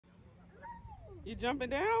You jumping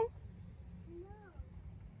down? No.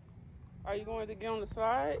 Are you going to get on the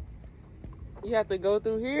slide? You have to go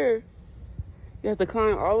through here. You have to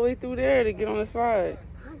climb all the way through there to get on the slide.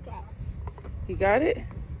 Okay. You got it?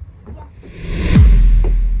 Yeah.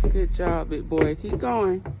 Good job, big boy. Keep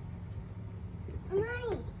going.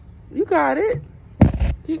 Mine. You got it.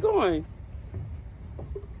 Keep going.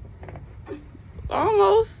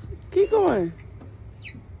 Almost. Keep going.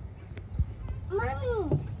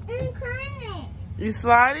 Mommy, I'm climbing. You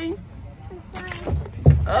sliding? I'm sorry.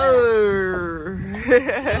 Oh.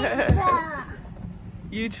 Good job.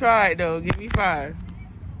 You tried though. Give me 5.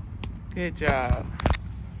 Good job.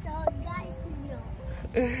 So guys,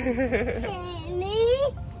 candy.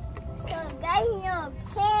 So guys,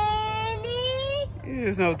 candy.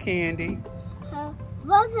 There's no candy.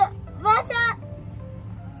 What's up? What's up?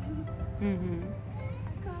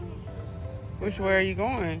 Which way are you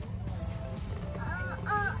going?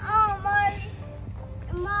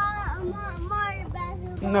 Mari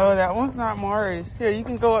basketball. No, that one's not Mars. Here, you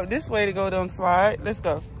can go up this way to go down the slide. Let's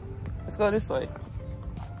go. Let's go this way.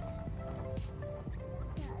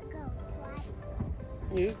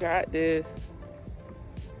 You got this.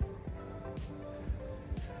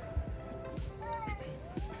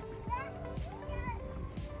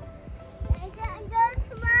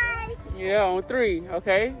 Yeah, on 3.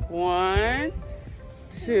 Okay. 1,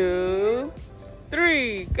 2,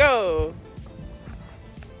 3. Go.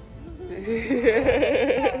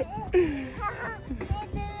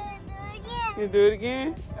 You do it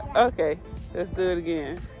again? Okay. Let's do it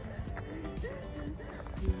again.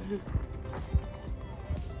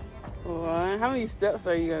 1. How many steps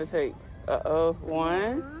are you going to take? Uh-oh.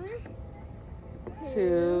 1,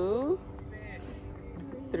 2,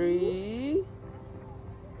 3,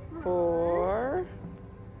 4,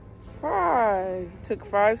 5. Took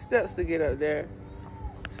 5 steps to get up there.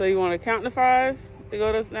 So you want to count to 5 to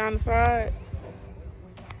go down the slide?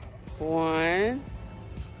 1,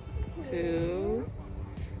 2,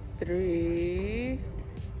 3,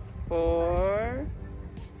 4,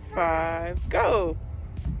 5. Go.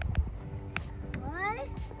 1,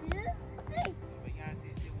 2,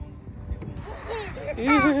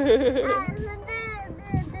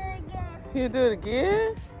 3. You do it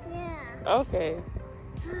again? Yeah. Okay.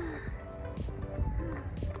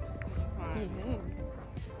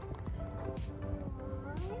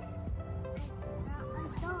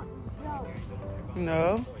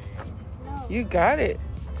 No. No. You got it.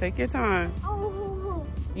 Take your time. Oh.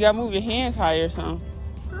 You gotta move your hands higher some.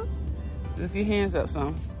 Huh? Lift your hands up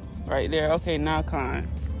some. Right there. Okay, now climb.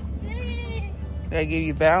 That'll give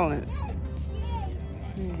you balance.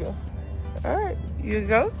 Here you go. All right, you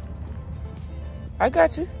go. I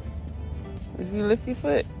got you. If you lift your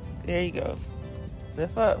foot, there you go.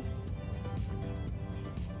 Lift up.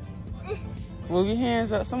 Move your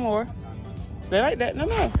hands up some more. Stay like that. No.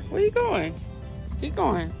 Where you going? Keep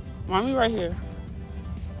going. Mommy right here.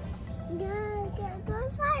 Go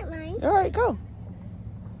sideline. All right, go.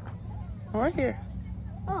 Right here.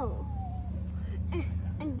 Oh.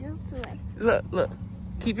 And just way. Look.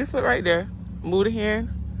 Keep your foot right there. Move the hand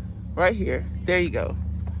right here. There you go.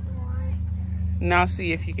 Now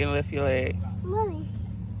see if you can lift your leg. Mommy.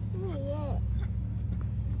 Yeah.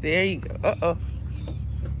 There you go. Uh-oh.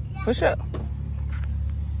 Push up.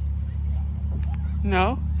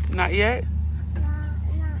 No, not yet.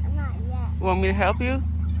 Not yet. Want me to help you?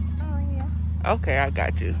 Oh, yeah. Okay, I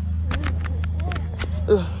got you.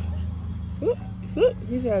 Look,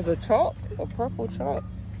 he has a chalk, a purple chalk.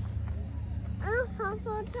 Oh,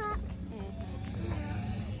 purple top.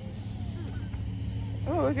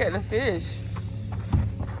 Oh, look at the fish.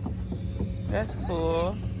 That's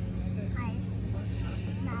cool. Nice.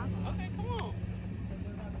 Now. Okay, come on.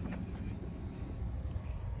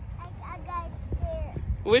 I got there.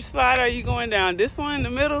 Which slide are you going down? This one in the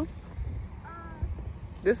middle?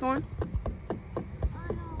 This one?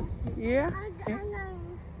 No. Yeah? I'm going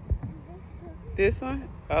This one?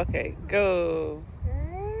 Okay, go.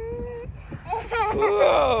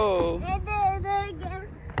 Whoa.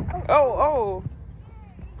 Oh.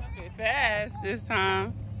 Okay, fast this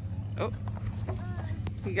time. Oh,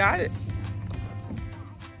 you got it.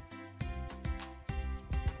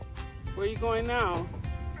 Where you going now?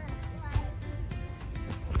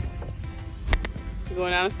 You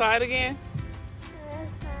going down the side again?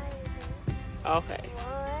 Okay.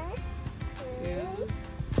 1, 2,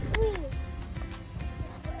 3.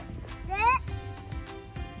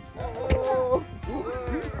 Oh.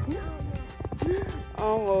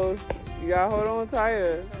 Almost. You gotta hold on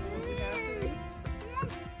tighter.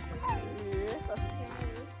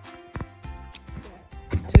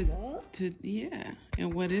 Yeah.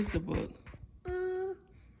 And what is the book?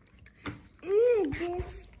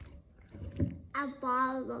 a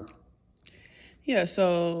bottle. Yeah,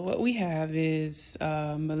 so what we have is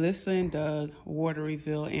Melissa and Doug Water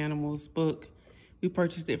Reveal Animals book. We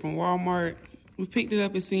purchased it from Walmart. We picked it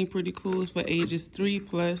up. It seemed pretty cool. It's for ages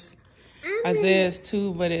 3+. Isaiah's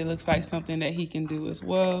 2, but it looks like something that he can do as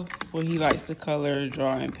well, where he likes to color,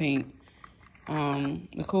 draw, and paint.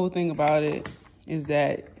 The cool thing about it is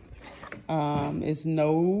that it's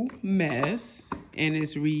no mess and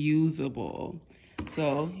it's reusable.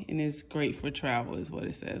 So, and it's great for travel is what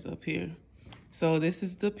it says up here. So this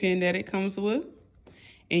is the pen that it comes with.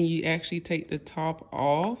 And you actually take the top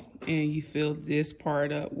off and you fill this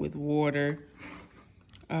part up with water.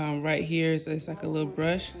 Right here is it's like a little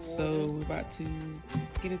brush. So we're about to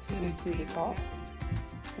get into it and see the top.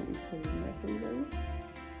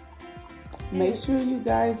 Make sure you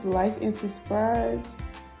guys like and subscribe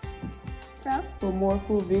for more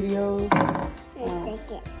cool videos.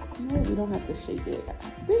 Shake it. No, we don't have to shake it. I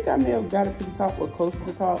think I may have got it to the top or close to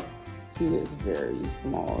the top. See, it's very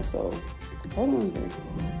small, so hold on a minute.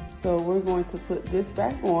 So we're going to put this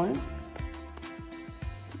back on.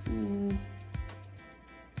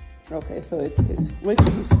 Okay, so it's make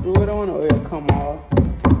sure you screw it on or it'll come off.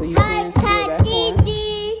 So you can screw it back on.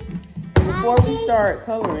 Before we start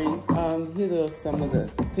coloring, here are some of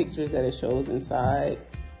the pictures that it shows inside.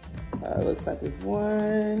 Looks like it's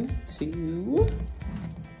 1, 2,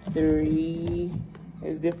 3.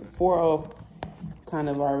 It's different. 4 kind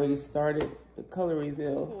of already started the color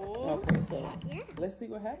reveal. Okay, so let's see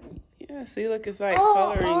what happens. Yeah, see, look, it's like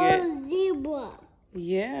coloring it. Zebra.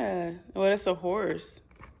 Yeah. Well, that's a horse.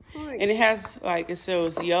 And it has, like, it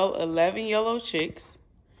shows 11 yellow chicks.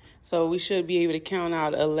 So we should be able to count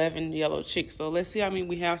out 11 yellow chicks. So let's see how many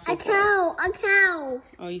we have so far. A cow.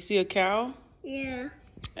 Oh, you see a cow? Yeah.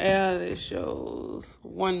 Yeah, it shows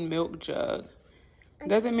 1 milk jug.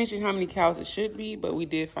 Doesn't mention how many cows it should be, but we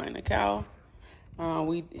did find a cow.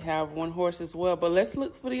 We have 1 horse as well, but let's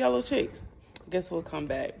look for the yellow chicks. I guess we'll come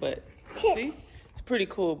back, but see? It's a pretty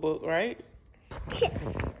cool book, right?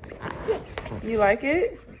 You like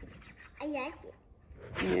it? I like it.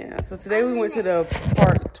 Yeah, so today we went to the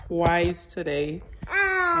park twice today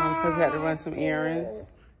because we had to run some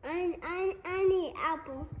errands. I need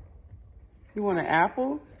apple. You want an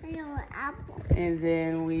apple? I want an apple. And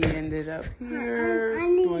then we ended up here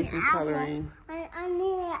doing some coloring. I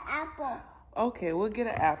need an apple. Okay, we'll get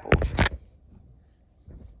an apple. You gonna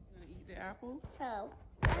eat the apple? So,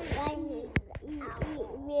 I need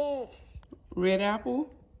red. Red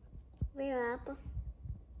apple? Red apple.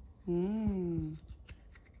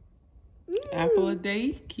 Apple a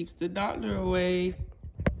day keeps the doctor away.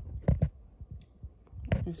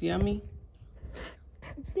 It's yummy.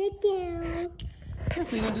 Thank you.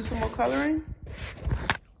 So you gonna do some more coloring?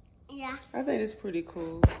 Yeah. I think it's pretty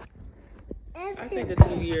cool. I think a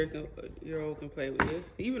 2-year-old can play with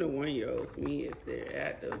this. Even a 1-year-old to me if they're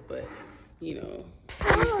active, but you know.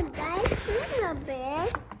 Oh, that's a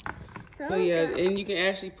bit. So yeah, and you can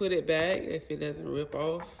actually put it back if it doesn't rip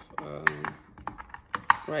off.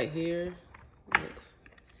 Right here,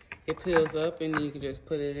 it peels up and you can just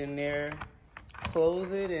put it in there,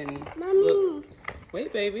 close it, and look.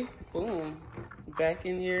 Wait, baby, boom, back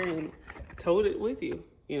in here and tote it with you,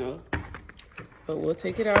 you know. But we'll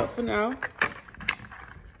take it out for now.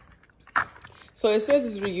 So it says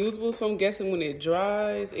it's reusable, so I'm guessing when it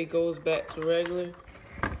dries, it goes back to regular.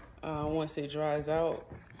 Once it dries out.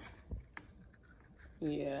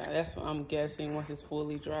 Yeah, that's what I'm guessing. Once it's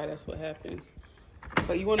fully dry, that's what happens.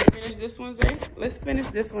 But you want to finish this one, Zay? Let's finish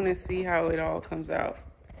this one and see how it all comes out.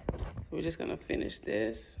 So we're just going to finish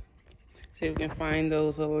this. See if we can find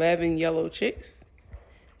those 11 yellow chicks,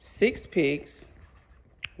 6 pigs,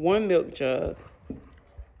 1 milk jug,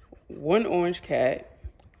 1 orange cat,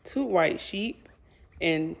 2 white sheep,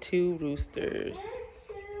 and 2 roosters.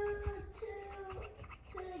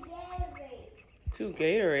 2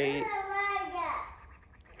 Gatorades.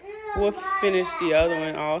 We'll finish the other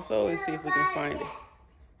one also and see if we can find it.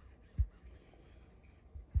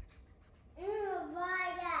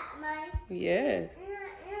 Yes.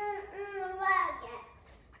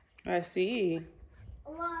 I see.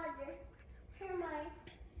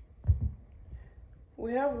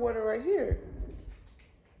 We have water right here.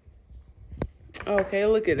 Okay,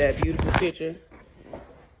 look at that beautiful picture.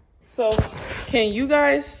 So, can you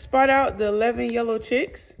guys spot out the 11 yellow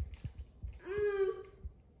chicks?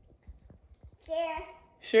 Sure.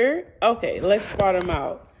 Sure? Okay, let's spot them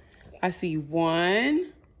out. I see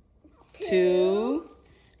 1, 2,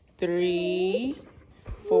 3,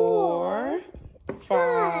 4,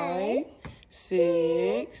 5,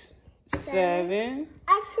 6, 7,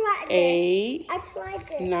 8,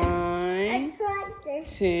 9,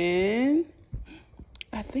 10,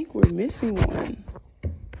 I think we're missing one.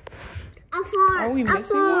 A 4. Are we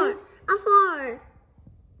missing one? A 4.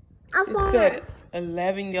 A 4. It said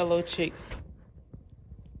 11 yellow chicks.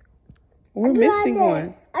 We're missing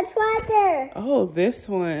one. A tractor. Oh, this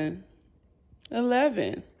one.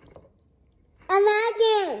 11.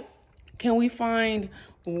 Imagine. Can we find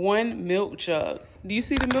one milk jug? Do you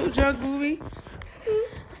see the milk jug, Booby?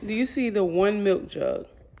 Do you see the one milk jug?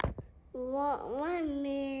 One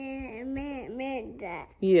minute.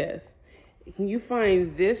 Yes. Can you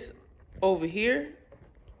find this over here?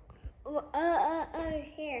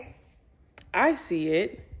 Here. I see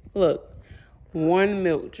it. Look, one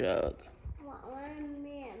milk jug. One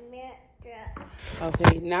minute.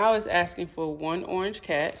 Okay, now it's asking for one orange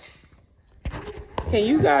cat. Can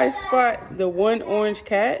you guys spot the one orange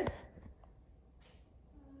cat?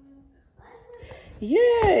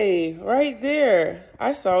 Yay, right there.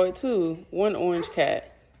 I saw it too, one orange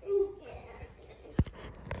cat.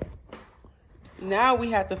 Now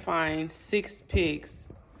we have to find 6 pigs.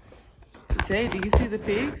 Say, do you see the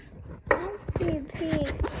pigs? I see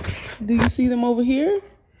pigs. Do you see them over here?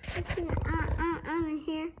 I see over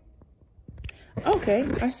here. Okay,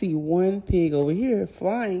 I see one pig over here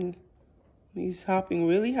flying. He's hopping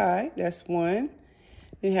really high. That's 1.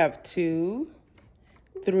 We have 2,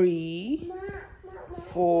 3,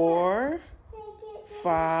 4,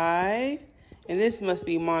 5. And this must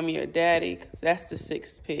be mommy or daddy because that's the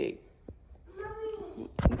 6th pig.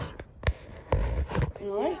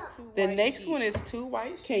 All right. The next one is 2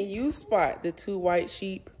 white sheep. Can you spot the 2 white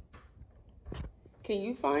sheep? Can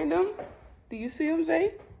you find them? Do you see them,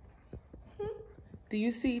 Zay? Do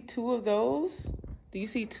you see 2 of those? Do you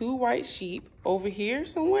see 2 white sheep over here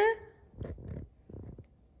somewhere?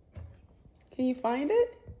 Can you find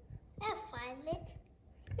it? I find it.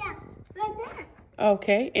 Yeah, right there.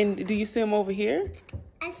 Okay, and do you see them over here?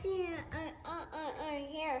 I see it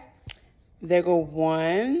here. There go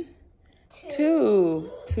 1, 2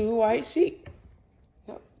 white sheep.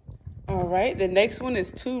 All right, the next one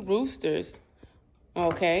is 2 roosters.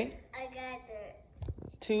 Okay. I got it.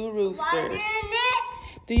 2 roosters.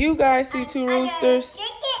 Do you guys see 2 roosters?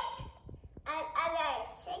 I gotta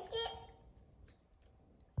shake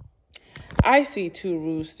it. I see 2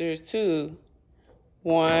 roosters too.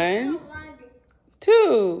 1,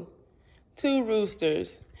 2. 2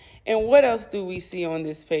 roosters. And what else do we see on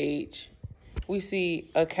this page? We see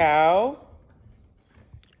a cow,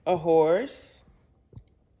 a horse,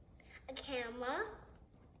 A camera.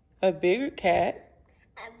 a bigger cat.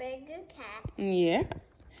 A bigger cat. Yeah.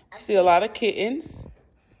 We see a lot of kittens.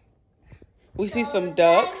 We see some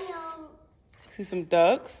ducks. See some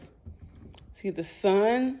ducks. See the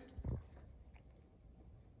sun.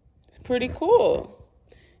 It's pretty cool.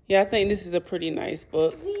 Yeah, I think this is a pretty nice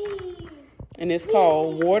book. And it's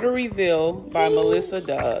called Wateryville by Melissa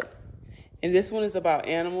Doug. And this one is about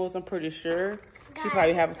animals, I'm pretty sure. She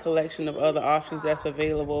probably have a collection of other options that's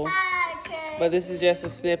available. But this is just a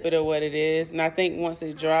snippet of what it is. And I think once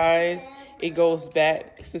it dries, it goes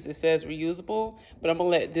back since it says reusable. But I'm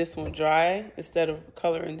going to let this one dry instead of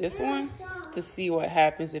coloring this one to see what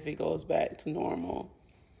happens if it goes back to normal,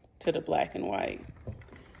 to the black and white.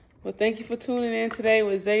 Well, thank you for tuning in today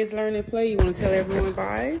with Zay's Learn and Play. You want to tell everyone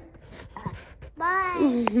bye? Bye.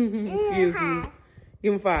 Excuse me.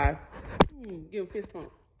 Give him 5. Give him a fist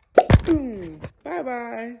bump.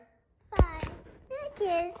 Bye-bye. Bye.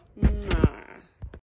 Kiss. Mwah.